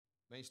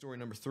Main story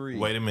number 3.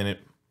 Wait a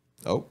minute.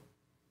 Oh.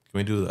 Can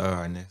we do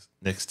our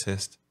next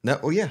test? No.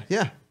 Oh, yeah.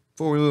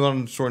 Before we move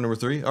on to story number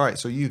 3. All right.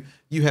 So you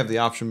have the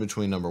option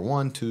between number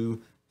 1,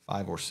 2,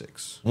 5, or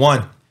 6.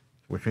 1.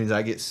 Which means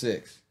I get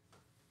 6.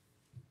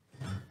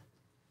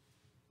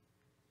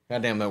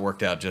 Goddamn, that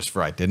worked out just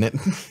right, didn't it?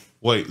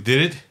 Wait,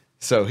 did it?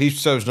 So he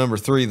chose number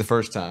 3 the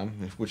first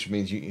time, which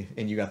means you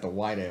got the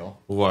white ale.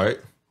 Right.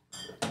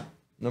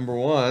 Number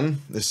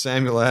 1 is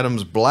Samuel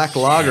Adams Black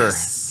Lager.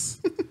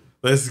 Yes.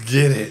 Let's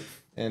get it.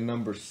 And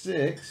number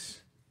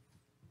 6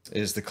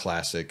 is the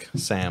classic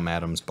Sam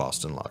Adams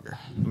Boston Lager.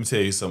 Let me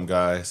tell you something,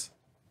 guys.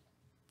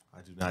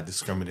 I do not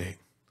discriminate.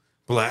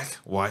 Black,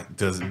 white,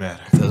 doesn't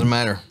matter. Doesn't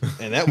matter.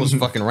 And that was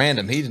fucking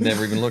random. He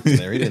never even looked in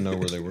there. He didn't know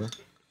where they were.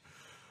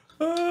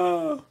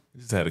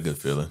 Just had a good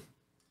feeling.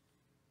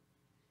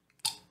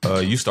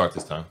 You start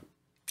this time.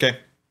 Okay.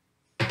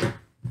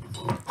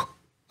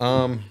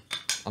 I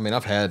mean,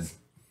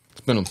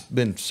 it's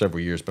been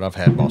several years, but I've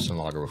had Boston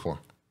Lager before.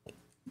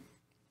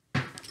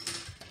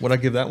 What'd I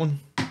give that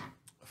one?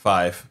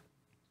 5.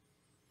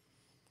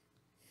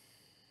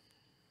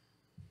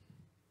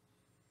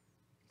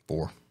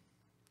 4.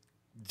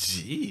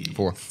 Gee.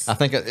 4. I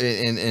think, and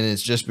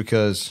it's just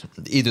because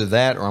either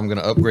that or I'm going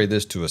to upgrade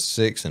this to a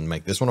 6 and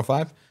make this one a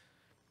 5.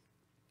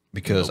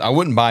 Because I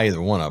wouldn't buy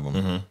either one of them.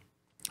 Mm-hmm.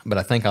 But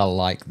I think I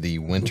like the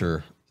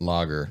winter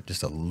lager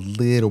just a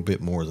little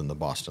bit more than the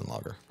Boston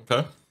Lager.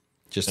 Okay.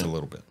 Just a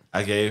little bit.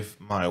 I gave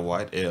my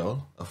white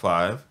ale a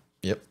 5.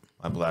 Yep.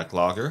 My black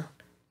lager.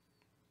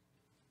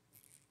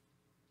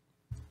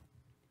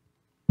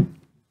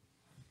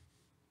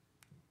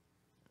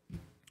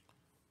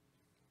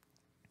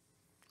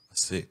 A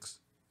 6.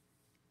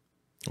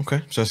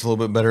 Okay. So it's a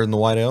little bit better than the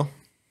white ale.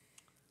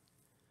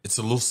 It's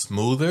a little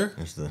smoother.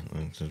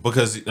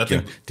 Because I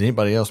think... Did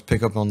anybody else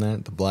pick up on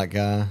that? The black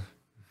guy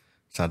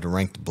tried to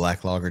rank the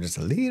black lager just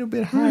a little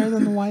bit higher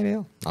than the white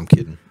ale. I'm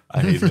kidding.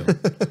 I hate it.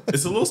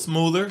 It's a little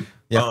smoother.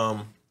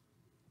 Yeah.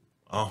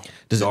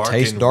 Does it dark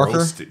taste and darker?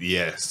 roasted.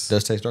 Yes.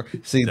 Does taste dark?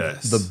 See,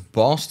 the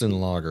Boston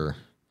Lager,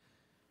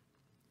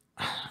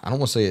 I don't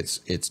want to say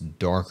it's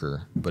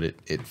darker, but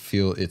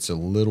it's a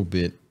little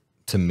bit,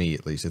 to me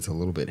at least, it's a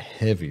little bit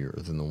heavier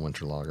than the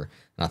winter lager.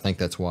 And I think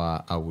that's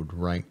why I would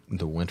rank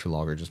the winter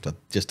lager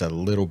just a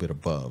little bit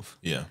above.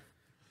 Yeah.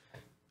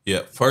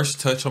 Yeah,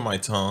 first touch on my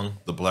tongue,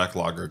 the black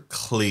lager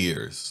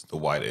clears the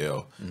white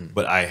ale,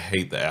 but I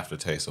hate the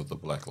aftertaste of the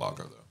black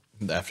lager, though.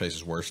 The aftertaste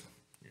is worse.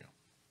 Yeah.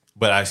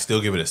 But I still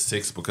give it a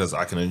 6 because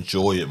I can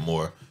enjoy it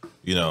more.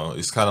 You know,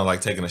 it's kind of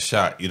like taking a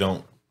shot. You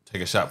don't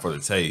take a shot for the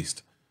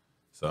taste.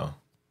 So.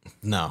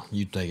 No,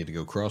 you take it to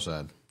go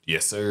cross-eyed.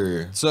 Yes,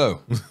 sir.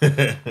 So,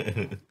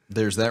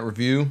 there's that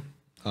review.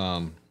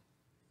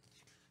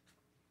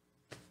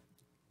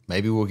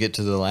 Maybe we'll get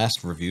to the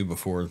last review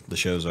before the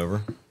show's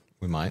over.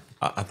 We might.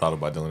 I thought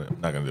about doing it.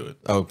 I'm not going to do it.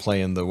 Oh,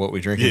 playing the What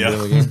We Drinking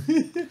deal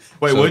again?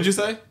 Wait, what did you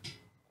say?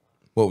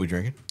 What We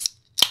Drinking?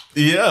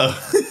 Yeah.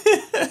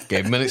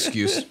 Gave him an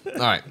excuse. All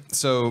right.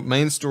 So,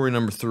 main story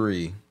number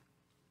 3.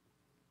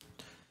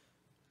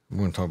 We're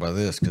going to talk about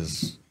this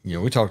because,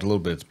 we talked a little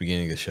bit at the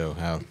beginning of the show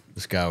how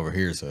this guy over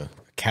here is a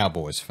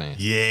Cowboys fan.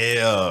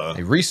 Yeah.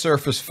 A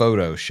resurfaced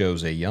photo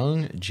shows a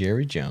young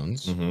Jerry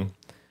Jones.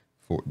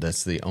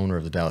 That's the owner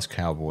of the Dallas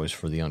Cowboys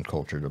for the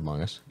uncultured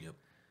among us. Yep.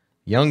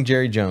 Young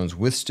Jerry Jones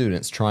with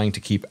students trying to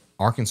keep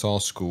Arkansas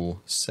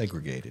school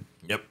segregated.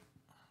 Yep.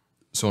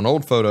 So an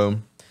old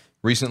photo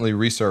recently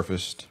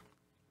resurfaced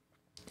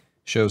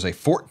shows a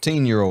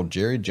 14-year-old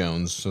Jerry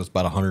Jones. So it's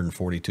about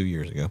 142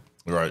 years ago.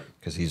 Right.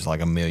 Because he's like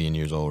a million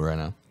years old right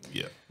now.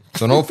 Yeah.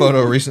 So an old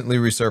photo recently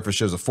resurfaced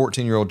shows a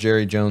 14-year-old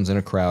Jerry Jones in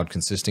a crowd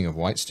consisting of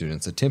white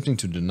students attempting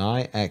to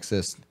deny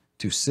access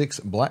to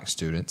 6 black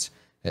students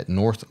at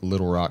North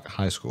Little Rock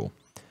High School.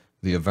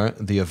 The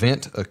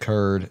event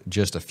occurred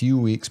just a few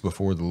weeks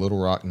before the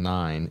Little Rock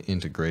 9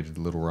 integrated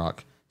Little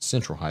Rock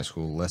Central High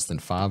School, less than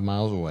 5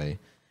 miles away,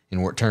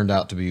 in what turned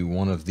out to be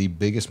one of the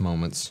biggest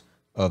moments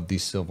of the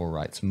civil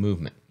rights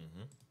movement.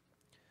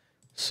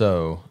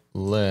 So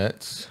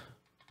let's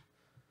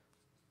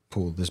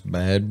pull this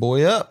bad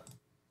boy up.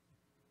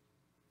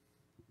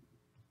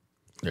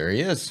 There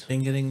he is.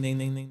 Ding, ding, ding, ding,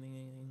 ding,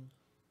 ding.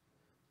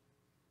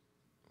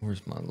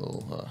 Where's my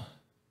little...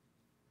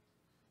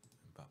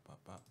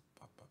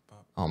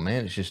 Oh,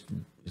 man,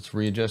 it's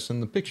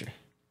readjusting the picture.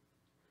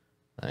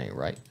 That ain't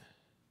right.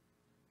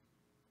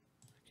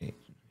 Okay,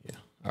 yeah.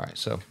 All right,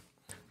 so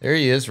there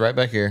he is right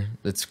back here.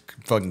 It's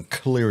fucking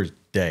clear as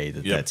day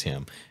that that's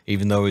him.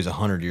 Even though he's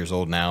 100 years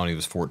old now and he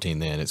was 14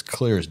 then, it's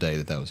clear as day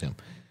that was him.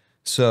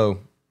 So,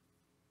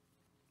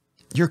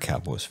 you're a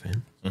Cowboys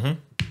fan.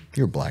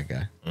 You're a black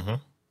guy.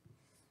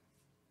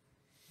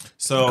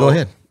 So, go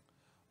ahead.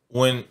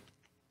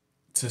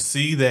 To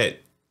see that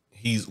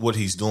what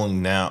he's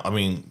doing now, I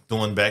mean,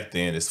 doing back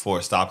then as far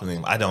as stopping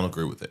them, I don't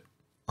agree with it.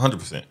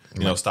 100%.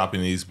 You know,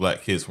 stopping these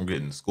black kids from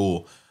getting to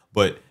school.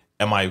 But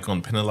am I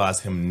going to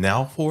penalize him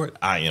now for it?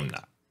 I am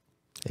not.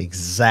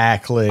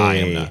 Exactly. I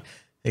am not.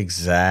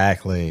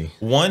 Exactly.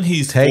 One,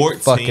 he's Take 14.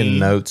 Fucking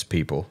notes,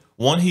 people.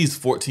 One, he's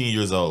 14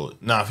 years old.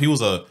 Now, if he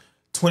was a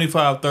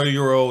 25,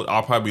 30-year-old,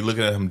 I'll probably be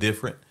looking at him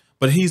different.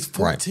 But he's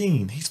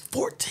 14. Right. He's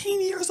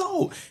 14 years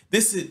old.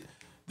 This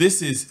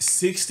is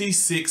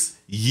 66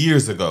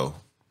 years ago.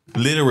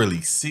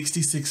 Literally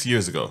 66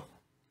 years ago.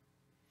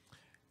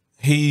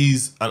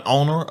 He's an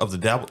owner of the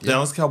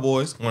Dallas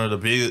Cowboys, one of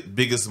the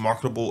biggest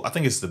marketable. I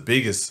think it's the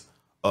biggest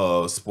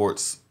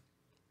sports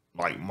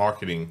like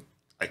marketing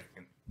like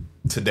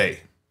today.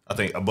 I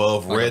think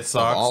above like Red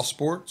Sox. All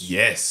sports?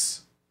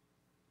 Yes.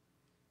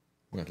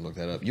 We have to look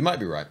that up. You might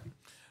be right.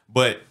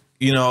 But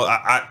you know,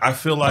 I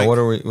feel like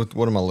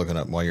what am I looking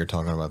up while you're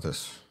talking about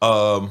this?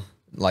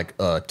 Like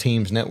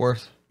team's net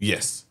worth?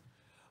 Yes.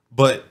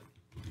 But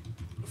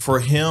for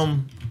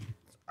him,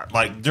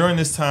 like during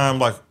this time,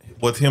 like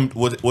with him,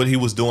 what he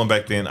was doing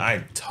back then,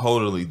 I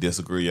totally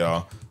disagree,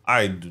 y'all.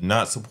 I do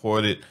not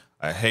support it.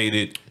 I hate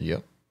it.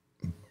 Yep.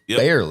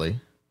 Barely.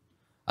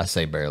 I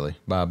say barely.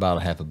 By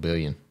about $500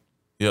 million.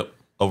 Yep.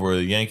 Over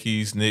the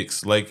Yankees,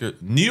 Knicks,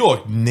 Lakers. New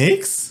York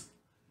Knicks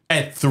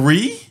at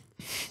 3?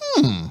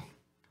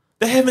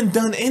 They haven't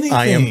done anything.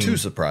 I am too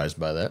surprised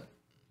by that.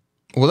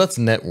 Well, that's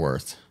net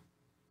worth.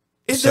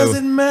 It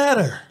doesn't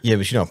matter. Yeah,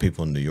 but you know how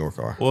people in New York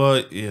are.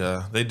 Well,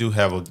 yeah, they do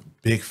have a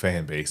big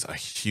fan base, a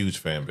huge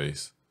fan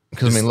base.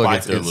 Because, I mean, look,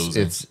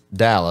 it's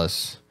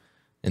Dallas,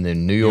 and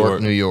then New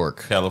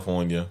York,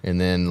 California,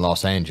 and then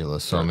Los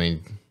Angeles. So, I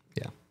mean,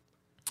 yeah.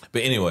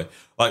 But anyway,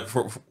 like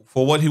for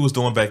what he was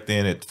doing back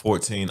then at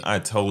 14, I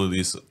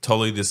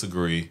totally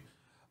disagree.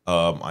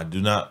 I do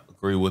not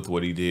agree with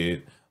what he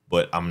did,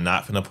 but I'm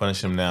not going to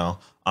punish him now.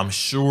 I'm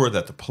sure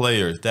that the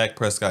players, Dak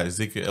Prescott,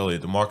 Ezekiel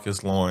Elliott,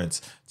 DeMarcus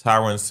Lawrence,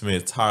 Tyron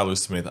Smith, Tyler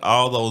Smith,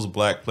 all those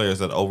black players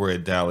that are over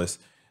at Dallas,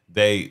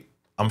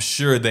 I'm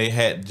sure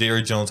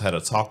Jerry Jones had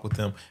a talk with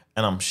them,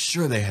 and I'm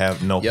sure they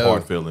have no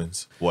hard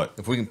feelings. What?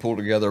 If we can pull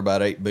together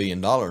about $8 billion,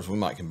 we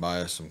might can buy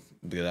us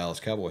the Dallas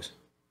Cowboys.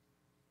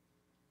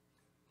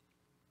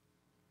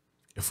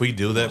 If we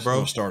do that, bro,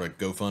 we'll start a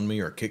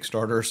GoFundMe or a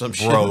Kickstarter or some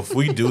shit. Bro, if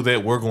we do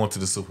that, we're going to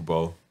the Super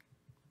Bowl.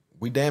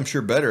 We damn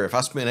sure better. If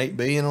I spend $8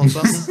 billion on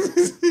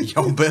something,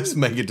 y'all best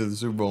make it to the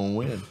Super Bowl and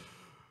win.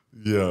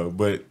 Yeah,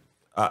 but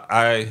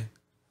I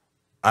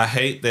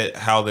hate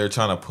how they're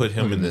trying to put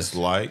him in this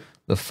light.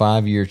 The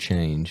 5-year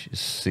change is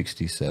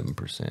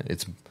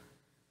 67%.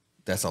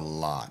 That's a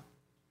lot.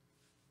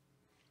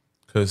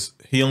 Because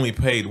he only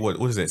paid what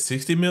is that,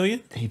 $60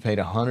 million? He paid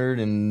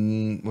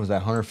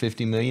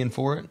 $150 million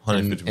for it,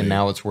 and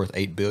now it's worth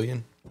 $8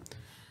 billion.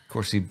 Of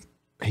course,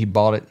 he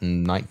bought it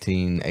in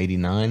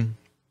 1989.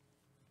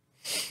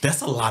 That's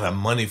a lot of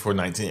money for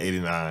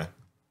 1989.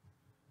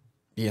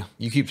 Yeah,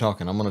 you keep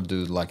talking. I'm gonna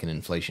do like an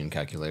inflation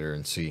calculator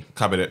and see.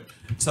 Copy that.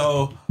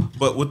 So,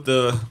 but with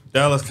the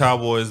Dallas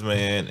Cowboys,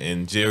 man,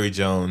 and Jerry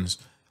Jones,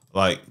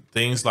 like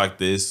things like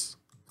this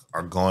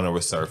are going to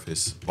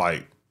resurface.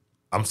 Like,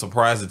 I'm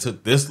surprised it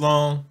took this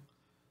long,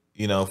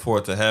 for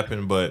it to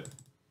happen. But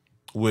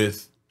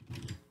with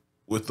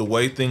the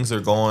way things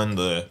are going,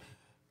 the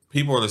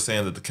people are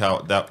saying that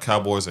the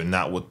Cowboys are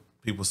not what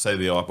people say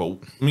they are. But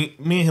me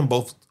and him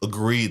both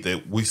agreed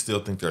that we still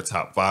think they're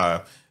top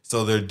 5.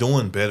 So they're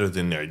doing better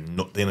than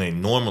they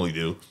normally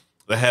do.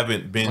 They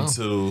haven't been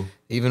to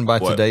even by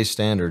today's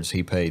standards.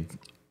 He paid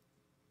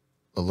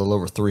a little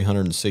over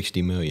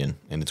 $360 million,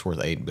 and it's worth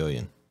 $8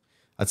 billion.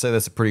 I'd say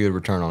that's a pretty good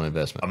return on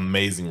investment.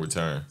 Amazing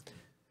return.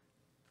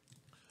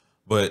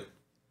 But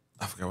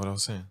I forgot what I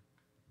was saying.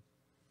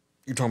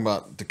 You're talking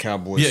about the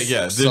Cowboys,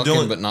 yeah, they're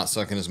sucking, but not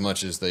sucking as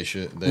much as they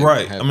should.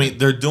 Right. I mean,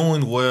 they're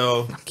doing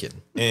well. I'm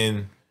kidding.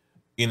 And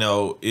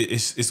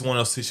it's one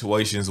of those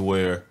situations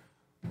where,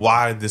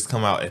 why did this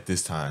come out at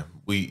this time?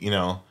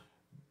 This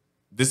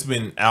has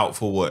been out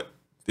for what?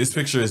 This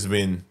picture has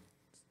been,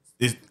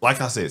 like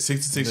I said,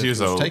 66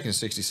 years old. It was taken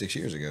 66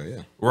 years ago,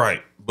 yeah.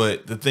 Right.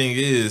 But the thing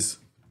is,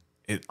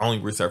 it only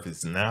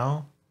resurfaced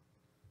now.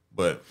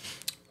 But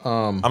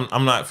I'm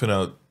not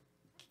finna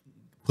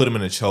put him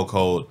in a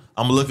chokehold.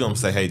 I'm gonna look at him and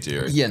say, "Hey,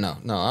 Jerry." Yeah, no,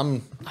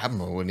 I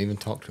wouldn't even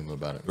talk to him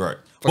about it. Right.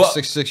 Well,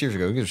 66 years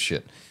ago, who gives a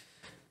shit?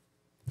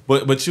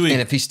 But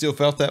and if he still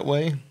felt that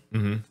way,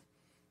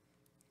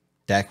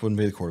 Dak wouldn't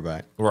be the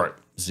quarterback. Right.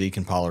 Zeke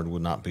and Pollard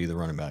would not be the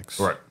running backs.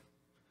 Right.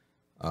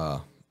 I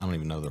don't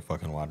even know their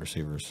fucking wide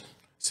receivers.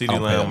 CeeDee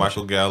Lamb,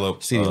 Michael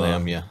Gallup, CeeDee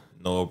Lamb, yeah,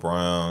 Noah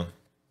Brown.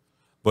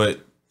 But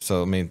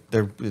so I mean,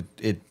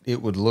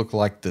 it would look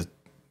like the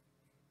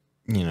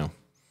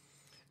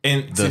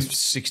and the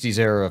 60s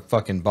era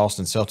fucking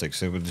Boston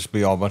Celtics. It would just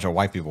be all a bunch of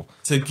white people.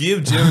 To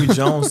give Jerry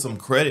Jones some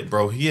credit,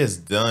 bro, he has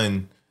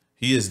done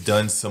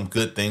some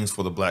good things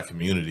for the black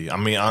community. I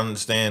mean, I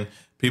understand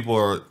people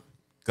are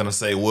gonna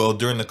say, well,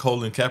 during the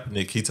Colin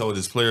Kaepernick, he told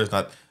his players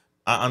not.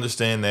 I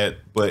understand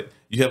that, but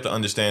you have to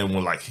understand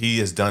when he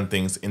has done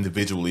things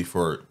individually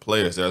for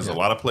players. There's a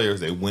lot of players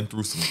that went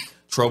through some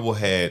trouble,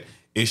 had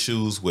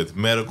issues with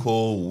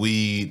medical,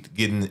 weed,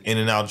 getting in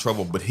and out of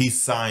trouble, but he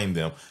signed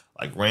them.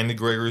 Like Randy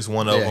Gregory's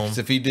one of them.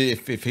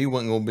 If he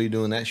wasn't gonna be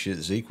doing that shit,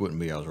 Zeke wouldn't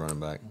be our running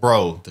back,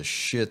 bro. The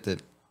shit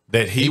that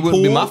he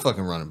wouldn't be my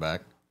fucking running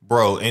back,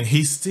 bro. And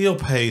he still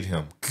paid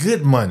him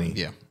good money.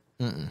 Yeah.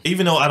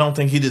 Even though I don't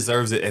think he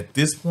deserves it at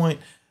this point.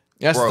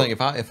 That's Bro. the thing.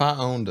 If I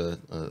owned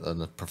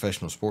a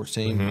professional sports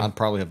team, I'd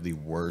probably have the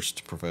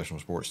worst professional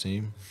sports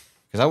team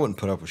because I wouldn't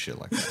put up with shit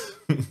like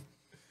that.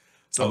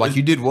 So I'm like,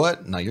 you did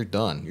what? No, you're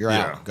done. You're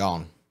Yeah. out.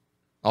 Gone.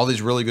 All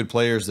these really good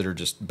players that are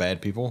just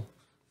bad people,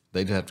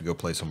 they'd have to go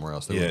play somewhere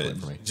else. They yeah,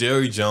 wouldn't play for me.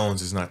 Jerry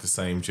Jones is not the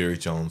same Jerry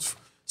Jones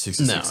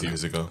 66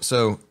 years ago.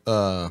 So,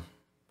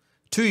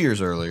 2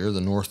 years earlier,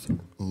 the North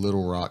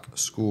Little Rock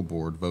School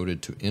Board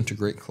voted to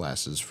integrate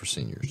classes for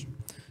seniors.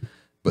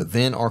 But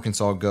then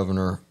Arkansas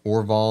Governor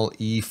Orval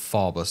E.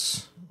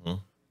 Faubus,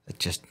 it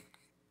just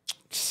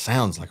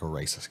sounds like a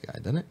racist guy,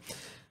 doesn't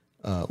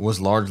it? Was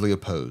largely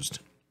opposed.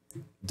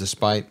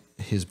 Despite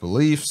his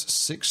beliefs,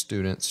 6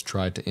 students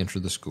tried to enter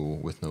the school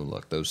with no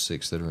luck, those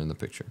 6 that are in the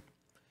picture.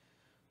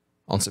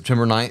 On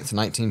September 9th,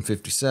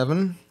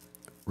 1957,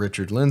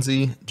 Richard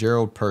Lindsay,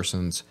 Gerald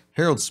Persons,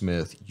 Harold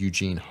Smith,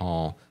 Eugene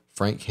Hall,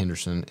 Frank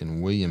Henderson,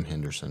 and William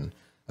Henderson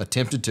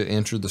attempted to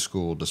enter the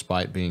school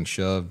despite being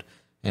shoved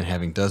and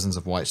having dozens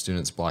of white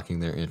students blocking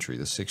their entry.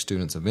 The 6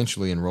 students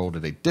eventually enrolled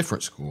at a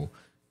different school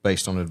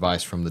based on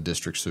advice from the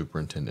district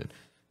superintendent.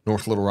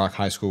 North Little Rock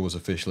High School was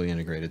officially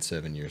integrated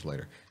 7 years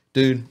later.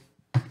 Dude,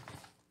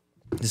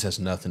 this has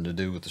nothing to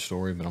do with the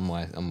story, but I'm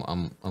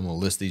gonna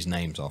list these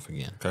names off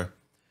again. Okay.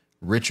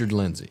 Richard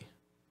Lindsay,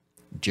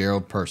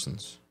 Gerald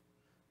Persons,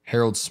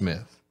 Harold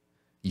Smith,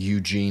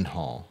 Eugene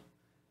Hall,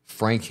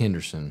 Frank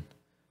Henderson,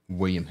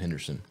 William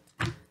Henderson.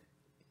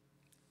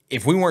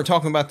 If we weren't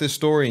talking about this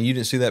story and you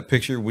didn't see that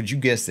picture, would you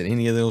guess that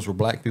any of those were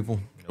black people?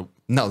 Nope.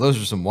 No,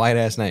 those are some white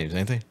ass names,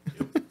 ain't they?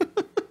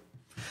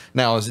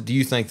 Now, do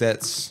you think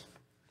that's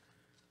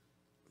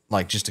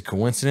like just a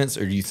coincidence,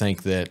 or do you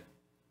think that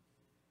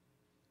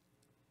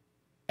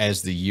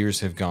as the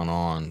years have gone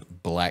on,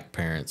 black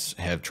parents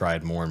have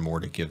tried more and more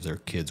to give their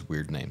kids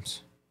weird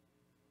names?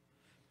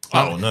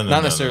 Oh, no,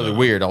 Not necessarily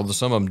weird, although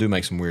some of them do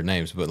make some weird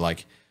names, but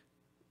like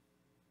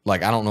I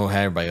don't know how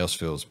everybody else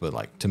feels, but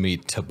like to me,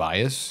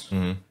 Tobias,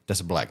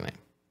 that's a black name.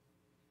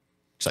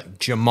 It's like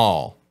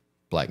Jamal,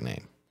 black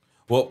name.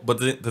 Well, but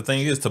the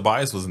thing is,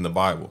 Tobias was in the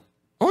Bible.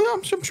 Oh, yeah,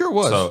 I'm sure it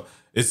was. So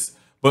it's,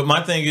 but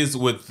my thing is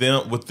with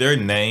them, with their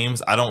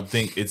names, I don't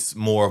think it's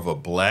more of a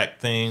black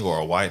thing or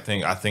a white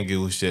thing. I think it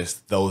was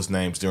just those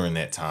names during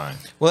that time.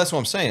 Well, that's what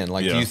I'm saying.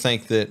 Like, Yeah. do you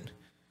think that,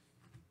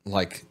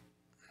 like,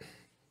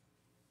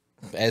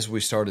 as we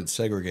started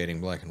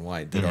segregating black and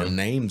white, did our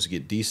names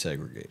get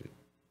desegregated?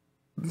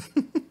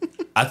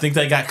 I think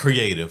they got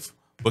creative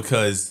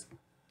because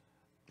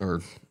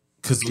Or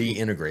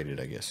de-integrated,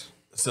 I guess.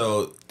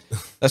 So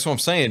That's what I'm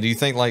saying. Do you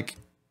think, like,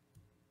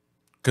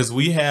 because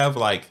we have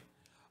like,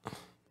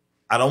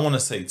 I don't want to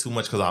say too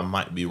much because I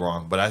might be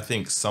wrong, but I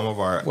think some of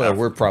our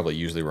we're probably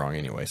usually wrong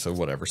anyway, so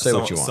whatever. Say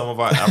what you want. Some of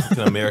our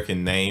African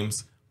American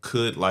names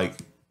could like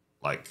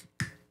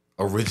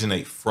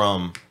originate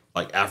from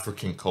like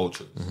African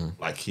culture,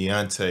 like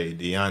Keontae,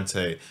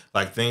 Deontay,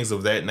 like things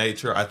of that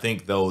nature. I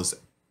think those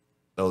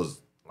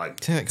like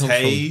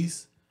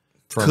Tays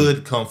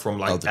could come from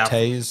like the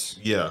Tays.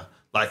 Yeah,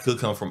 like could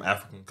come from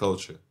African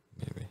culture.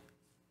 Maybe.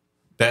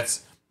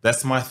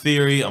 That's my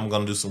theory. I'm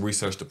gonna do some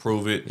research to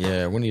prove it.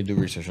 Yeah, we need to do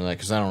research on that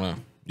because I don't know.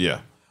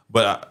 Yeah,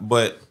 but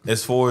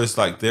as far as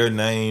like their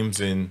names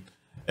and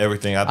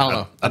everything, I don't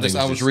know. I was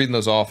just reading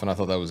those off and I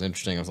thought that was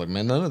interesting. I was like,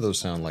 man, none of those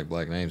sound like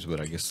black names, but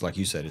I guess, like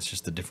you said, it's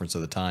just the difference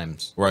of the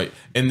times. right.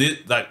 And this,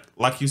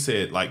 like you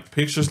said, like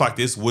pictures like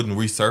this wouldn't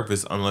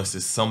resurface unless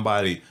it's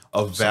somebody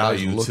of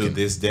value to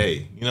this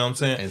day. You know what I'm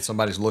saying? And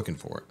somebody's looking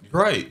for it.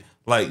 Right.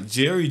 Like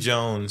Jerry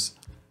Jones.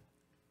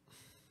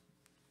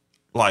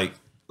 Like,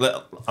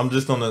 I'm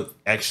just gonna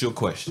ask you a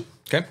question.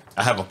 Okay.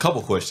 I have a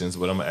couple questions,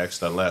 but I'm gonna ask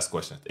that last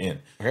question at the end.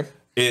 Okay.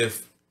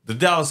 If the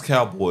Dallas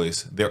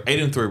Cowboys, they're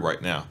 8-3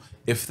 right now.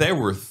 If they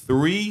were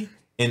 3-8,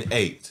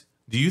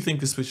 do you think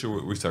this picture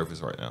would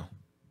resurface right now?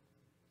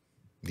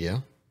 Yeah.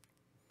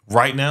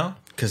 Right now?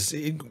 Because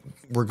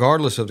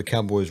regardless of the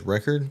Cowboys'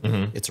 record,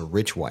 it's a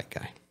rich white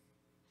guy.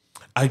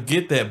 I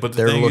get that, but the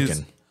They're thing looking.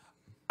 is,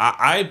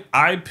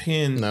 I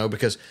pin No,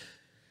 because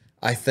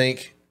I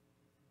think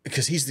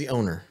because he's the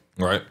owner,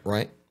 right.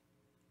 right?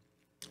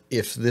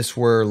 If this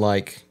were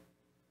like,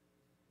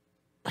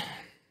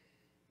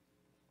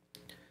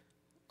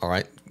 all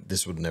right,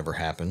 this would never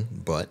happen,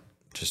 but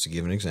just to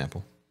give an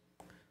example,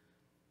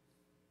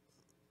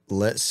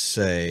 let's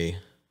say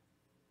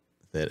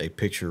that a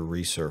picture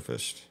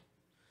resurfaced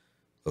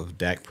of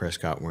Dak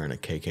Prescott wearing a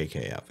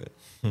KKK outfit.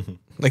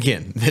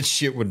 Again, that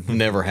shit would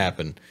never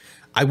happen.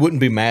 I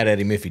wouldn't be mad at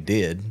him if he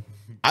did.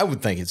 I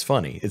would think it's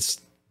funny. It's,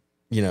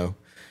 you know,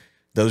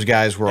 those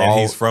guys were And all,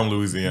 he's from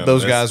Louisiana.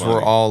 those That's guys were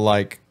funny. all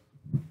like,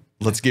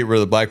 let's get rid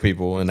of the black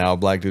people. And now a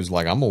black dude's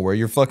like, I'm going to wear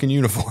your fucking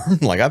uniform.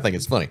 Like, I think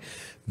it's funny.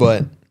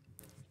 But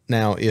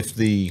now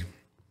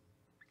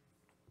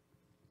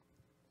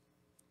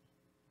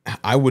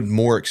I would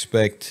more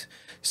expect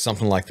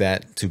something like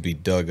that to be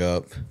dug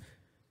up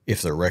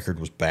if the record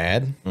was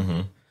bad,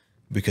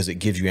 because it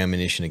gives you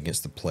ammunition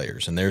against the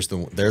players. And they're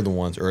the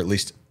ones, or at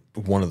least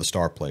one of the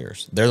star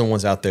players. They're the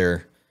ones out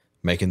there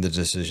making the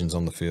decisions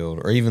on the field,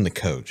 or even the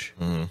coach.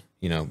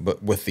 You know,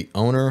 but with the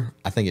owner,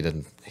 I think it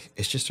doesn't.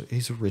 It's just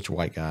he's a rich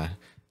white guy.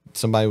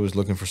 Somebody was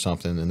looking for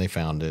something and they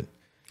found it.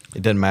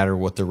 It doesn't matter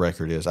what the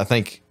record is. I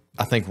think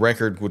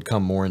record would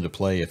come more into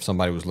play if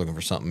somebody was looking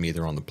for something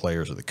either on the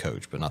players or the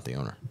coach, but not the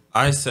owner.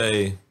 I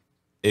say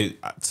it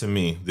to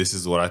me. This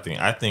is what I think.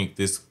 I think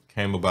this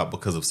came about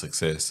because of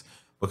success.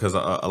 Because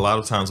a lot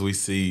of times we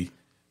see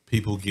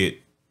people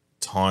get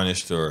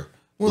tarnished or.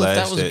 Well, if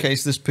that was the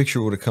case, this picture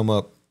would have come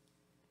up.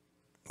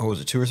 What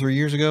was it, 2 or 3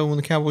 years ago when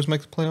the Cowboys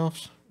make the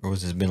playoffs, or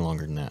was it been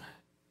longer than that?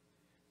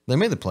 They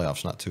made the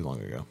playoffs not too long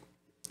ago,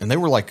 and they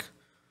were like,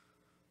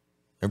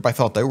 everybody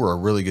thought they were a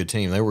really good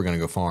team. They were going to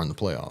go far in the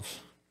playoffs.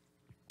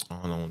 I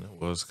don't know when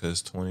it was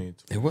because 20.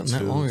 It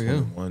wasn't that long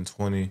ago.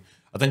 20.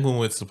 I think we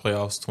went to the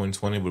playoffs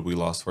 2020, but we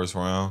lost first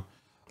round.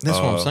 That's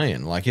what I'm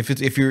saying. Like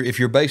if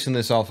you're basing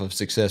this off of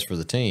success for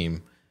the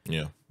team,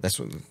 yeah, that's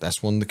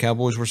when the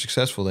Cowboys were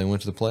successful. They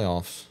went to the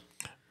playoffs,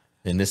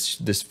 and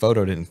this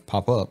photo didn't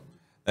pop up.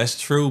 That's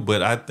true,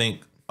 but I think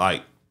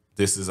like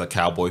this is a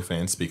Cowboy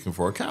fan speaking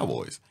for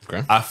Cowboys.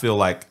 Okay. I feel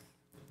like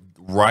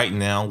right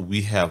now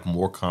we have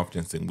more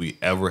confidence than we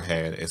ever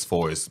had as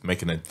far as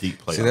making a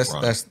deep playoff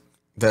run.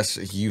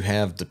 That's you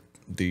have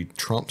the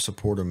Trump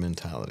supporter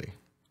mentality.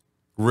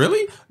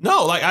 Really?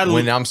 No, like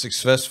when I'm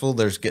successful,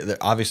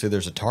 obviously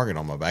there's a target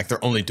on my back.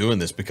 They're only doing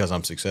this because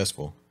I'm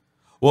successful.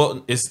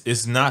 Well,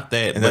 it's not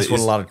that, and that's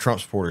what a lot of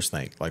Trump supporters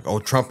think. Like, oh,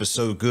 Trump is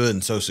so good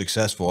and so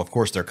successful. Of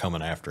course, they're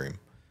coming after him.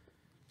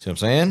 See what I'm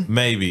saying?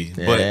 Maybe,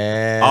 but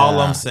all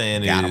I'm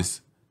saying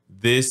is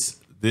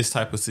this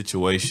type of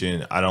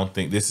situation. I don't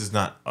think this is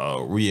not a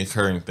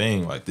reoccurring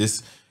thing. Like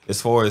this,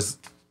 as far as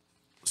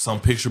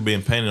some picture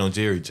being painted on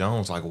Jerry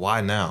Jones, like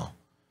why now?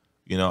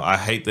 You know, I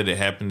hate that it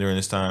happened during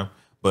this time,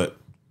 but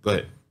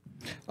go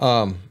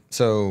ahead.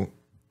 So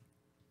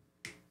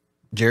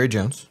Jerry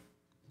Jones,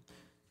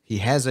 he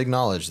has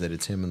acknowledged that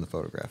it's him in the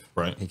photograph.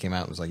 Right. He came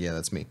out and was like, yeah,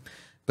 that's me.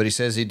 But he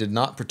says he did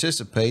not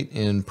participate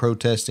in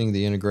protesting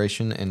the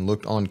integration and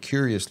looked on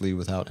curiously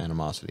without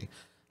animosity.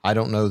 I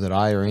don't know that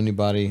I or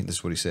anybody, this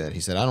is what he said.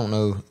 He said, I don't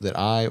know that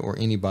I or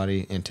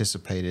anybody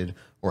anticipated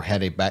or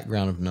had a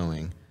background of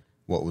knowing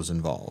what was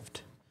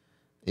involved.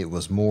 It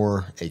was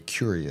more a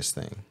curious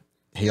thing.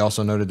 He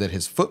also noted that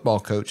his football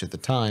coach at the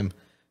time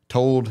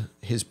told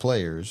his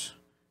players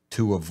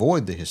to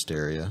avoid the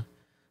hysteria,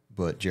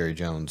 but Jerry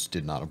Jones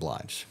did not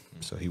oblige.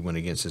 So he went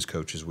against his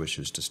coach's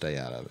wishes to stay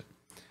out of it.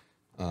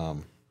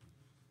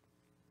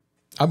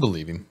 I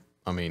believe him.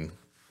 I mean,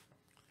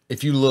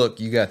 if you look,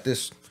 you got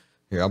this.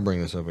 Here, I'll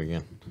bring this up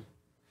again.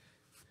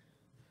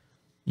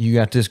 You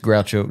got this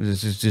Groucho,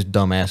 this is just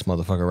dumbass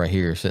motherfucker right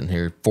here, sitting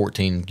here,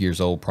 14 years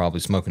old,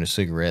 probably smoking a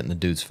cigarette in the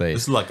dude's face.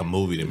 This is like a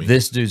movie to me.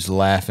 This dude's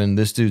laughing.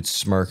 This dude's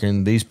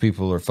smirking. These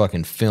people are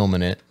fucking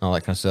filming it, all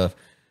that kind of stuff.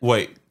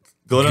 Wait,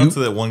 go down to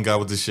that one guy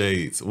with the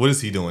shades. What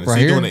is he doing? Is right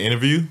he here? doing an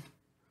interview?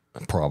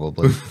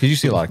 Probably. Because you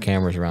see a lot of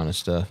cameras around and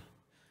stuff.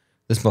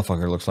 This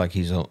motherfucker looks like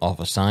he's off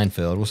of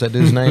Seinfeld. What's that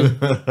dude's name?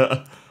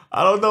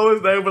 I don't know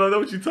his name, but I know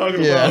what you're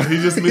talking about.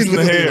 He's just missing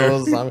the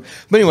hair.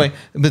 But anyway,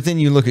 but then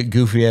you look at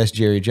goofy ass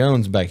Jerry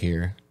Jones back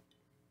here.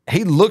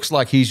 He looks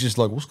like he's just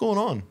like, what's going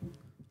on?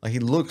 Like he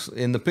looks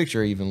in the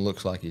picture, even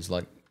looks like he's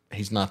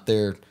not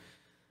there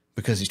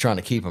because he's trying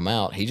to keep him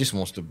out. He just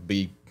wants to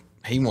be.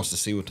 He wants to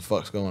see what the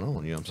fuck's going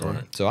on. You know what I'm saying?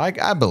 Right. So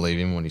I believe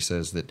him when he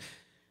says that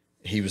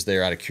he was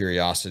there out of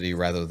curiosity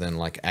rather than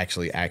like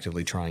actually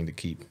actively trying to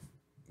keep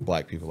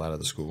black people out of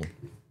the school.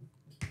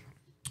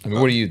 I mean,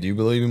 what do you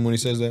believe him when he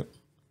says that?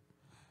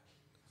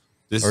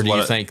 Or do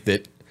you think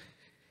that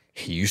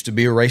he used to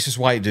be a racist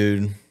white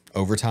dude?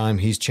 Over time,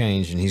 he's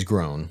changed and he's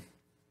grown.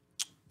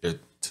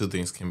 Two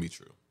things can be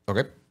true.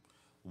 Okay.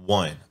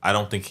 One, I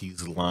don't think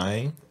he's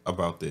lying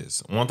about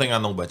this. One thing I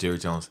know about Jerry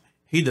Jones,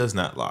 he does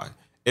not lie.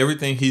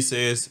 Everything he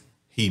says,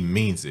 he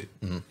means it.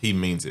 Mm-hmm. He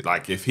means it.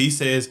 Like if he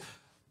says,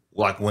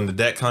 like when the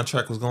Dak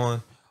contract was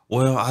going,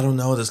 well, I don't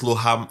know, that's a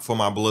little high for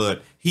my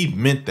blood. He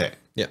meant that.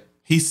 Yeah.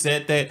 He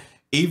said that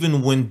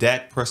even when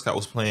Dak Prescott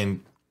was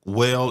playing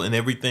well and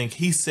everything,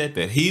 he said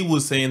that. He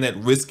was saying that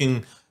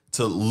risking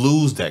to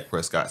lose Dak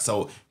Prescott.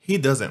 So he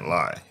doesn't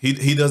lie.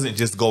 He doesn't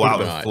just go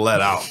out and flat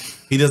out.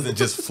 He doesn't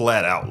just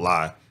flat out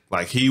lie.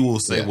 Like he will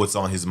say what's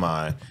on his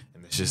mind.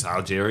 And it's just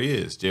how Jerry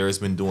is. Jerry's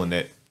been doing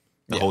that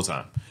the whole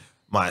time.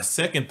 My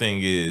second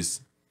thing is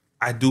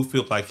I do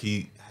feel like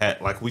he had,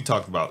 like we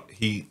talked about,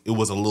 it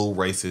was a little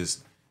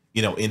racist,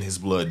 you know, in his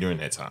blood during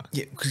that time.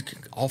 Yeah, because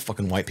all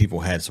fucking white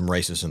people had some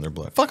racist in their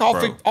blood. Fuck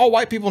all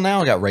white people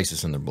now got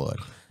racist in their blood.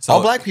 So,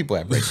 all black people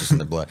have racist in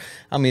their blood.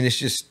 I mean, it's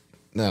just,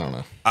 I don't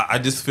know. I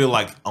just feel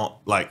like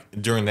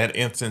during that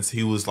instance,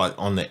 he was like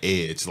on the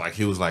edge. Like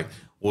he was like,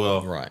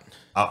 well, right.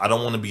 I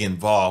don't want to be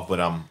involved,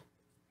 but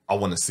I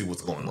want to see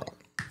what's going on.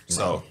 Right.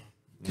 So,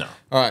 no.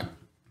 All right.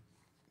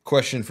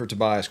 Question for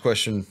Tobias.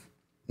 Question,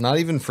 not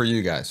even for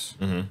you guys.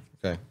 Mm-hmm.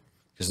 Okay.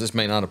 Because this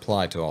may not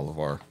apply to all of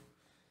our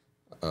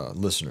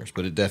listeners,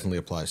 but it definitely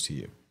applies to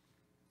you.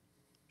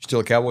 Still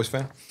a Cowboys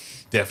fan?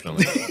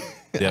 Definitely.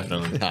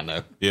 Definitely. I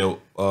know. Yeah,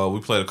 we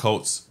played the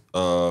Colts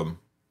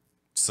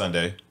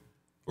Sunday.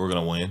 we're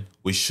gonna win.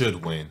 We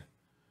should win.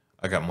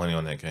 I got money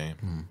on that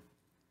game.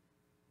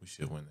 We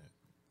should win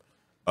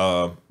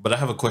that. But I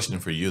have a question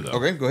for you though.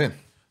 Okay, go ahead.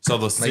 So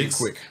the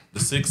six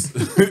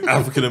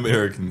African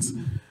Americans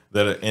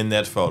that are in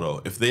that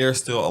photo, if they are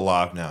still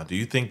alive now, do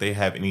you think they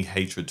have any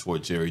hatred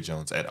toward Jerry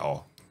Jones at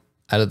all?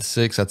 Out of the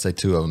 6, I'd say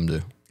 2 of them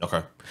do.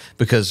 Okay.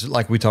 Because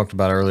like we talked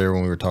about earlier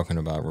when we were talking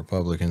about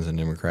Republicans and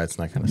Democrats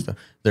and that kind of stuff,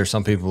 there's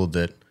some people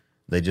that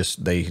they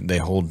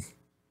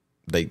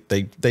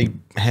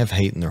have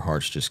hate in their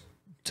hearts just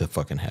to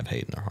fucking have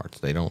hate in their hearts.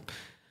 They don't,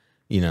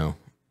 yeah,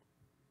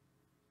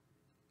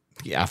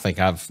 I think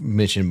I've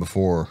mentioned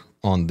before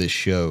on this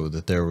show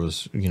that there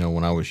was,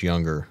 when I was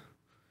younger,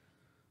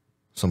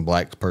 some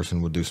black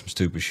person would do some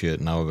stupid shit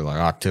and I would be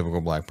like,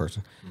 typical black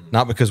person.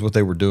 Not because what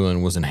they were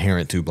doing was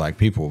inherent to black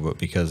people, but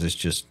because it's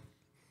just,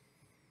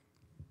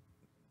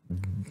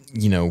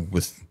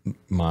 with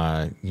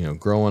my,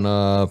 growing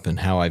up and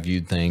how I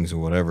viewed things or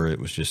whatever, it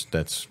was just,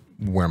 that's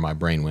where my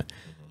brain went.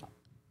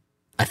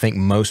 I think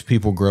most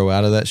people grow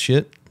out of that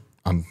shit.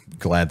 I'm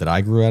glad that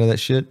I grew out of that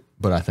shit,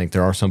 but I think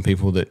there are some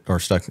people that are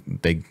stuck.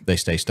 They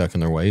stay stuck in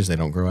their ways. They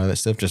don't grow out of that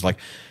stuff. Just like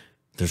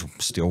there's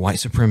still white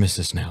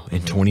supremacists now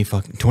in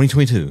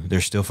 2022.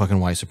 There's still fucking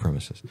white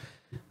supremacists.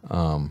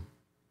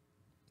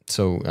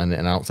 So, and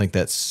I don't think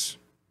that's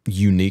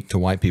unique to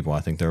white people.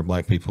 I think there are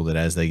black people that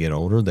as they get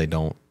older, they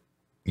don't,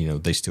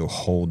 they still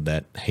hold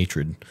that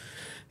hatred.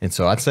 And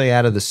so I'd say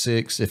out of the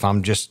 6, if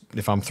I'm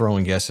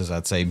throwing guesses,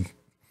 I'd say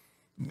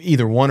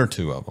either 1 or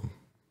 2 of them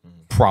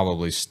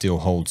probably still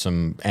hold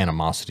some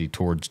animosity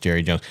towards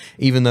Jerry Jones.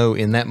 Even though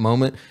in that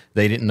moment,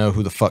 they didn't know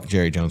who the fuck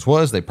Jerry Jones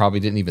was. They probably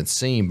didn't even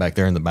see him back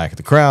there in the back of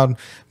the crowd.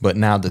 But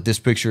now that this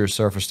picture is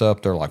surfaced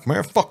up, they're like,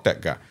 man, fuck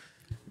that guy.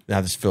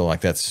 I just feel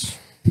like that's,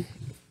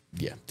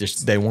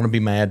 just they want to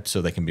be mad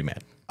so they can be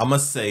mad. I'm going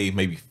to say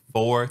maybe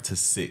 4 to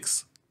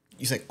 6.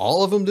 You think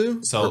all of them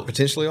do? So or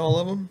potentially all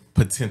of them?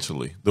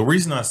 Potentially. The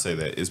reason I say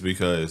that is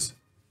because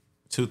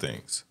 2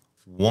 things.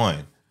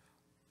 1,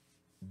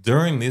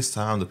 during this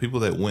time, the people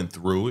that went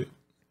through it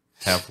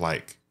have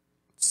like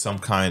some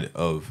kind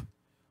of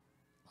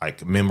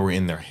like memory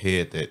in their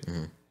head that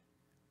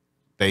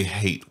they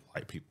hate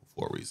white people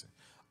for a reason.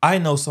 I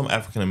know some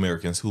African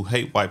Americans who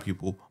hate white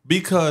people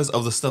because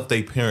of the stuff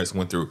their parents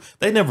went through.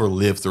 They never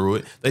lived through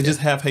it. They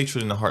just have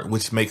hatred in the heart,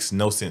 which makes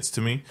no sense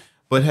to me.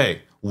 But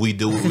hey, we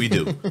do what we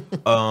do.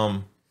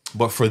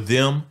 But for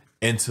them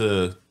and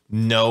to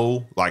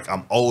know, like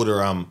I'm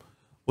older,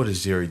 what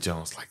is Jerry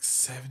Jones, like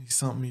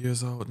 70-something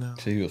years old now?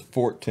 So he was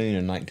 14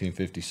 in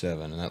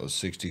 1957, and that was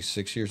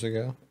 66 years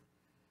ago?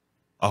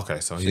 Okay,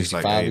 so he's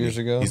like 65 80. years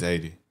ago? He's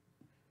 80.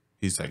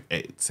 He's like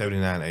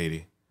 79,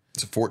 80.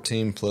 So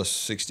 14 plus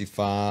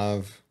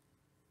 65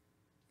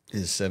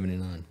 is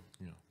 79.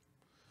 Yeah.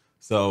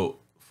 So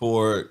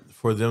for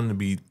them to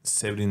be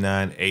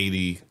 79,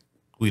 80,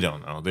 we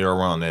don't know. They're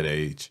around that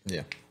age.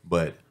 Yeah.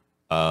 But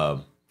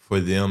for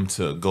them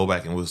to go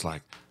back and was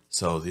like,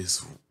 so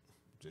this,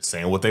 just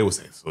saying what they were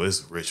saying. So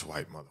this rich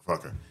white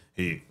motherfucker,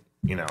 he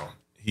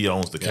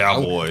owns the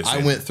Cowboys. I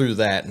went through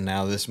that, and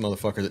now this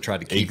motherfucker that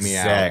tried to keep me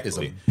out is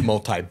a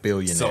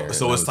multi-billionaire.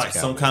 So it's like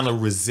some kind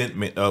of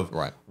resentment of,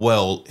 right.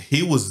 Well,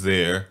 he was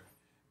there,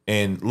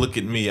 and look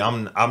at me.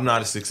 I'm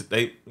not a 6.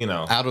 They,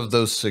 Out of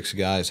those 6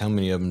 guys, how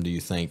many of them do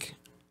you think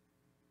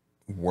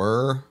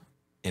were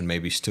and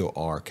maybe still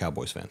are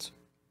Cowboys fans?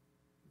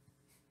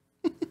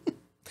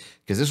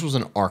 Because this was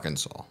in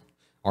Arkansas.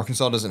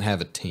 Arkansas doesn't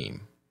have a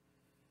team.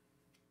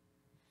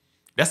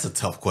 That's a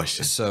tough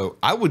question. So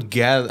I would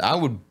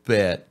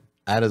bet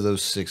out of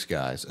those 6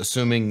 guys,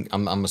 assuming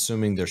I'm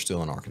assuming they're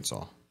still in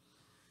Arkansas,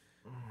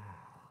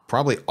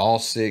 probably all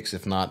 6,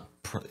 if not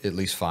at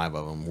least 5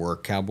 of them, were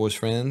Cowboys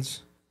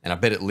fans, and I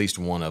bet at least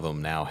one of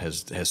them now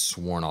has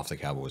sworn off the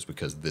Cowboys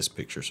because this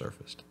picture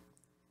surfaced.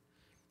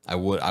 I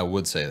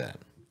would say that.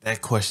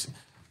 That question: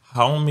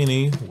 how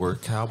many were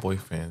Cowboy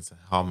fans, and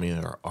how many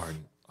are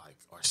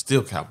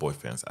still Cowboy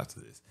fans after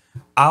this?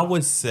 I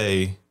would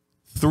say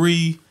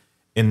 3.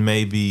 And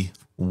maybe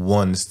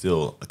 1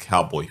 still a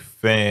Cowboy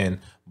fan,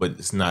 but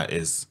it's not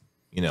as,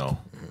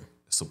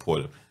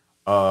 supportive.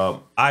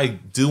 I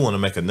do want to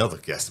make another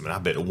guesstimate. I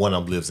bet one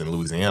of them lives in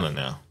Louisiana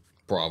now.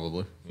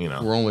 Probably. We're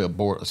only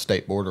a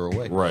state border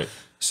away. Right.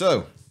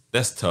 So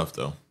that's tough,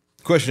 though.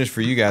 Question is for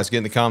you guys. Get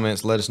in the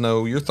comments. Let us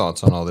know your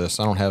thoughts on all this.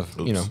 I don't have,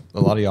 a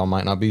lot of y'all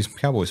might not be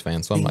Cowboys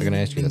fans, so I'm not going to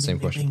ask you that same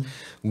question.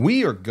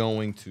 We are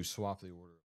going to swap the order.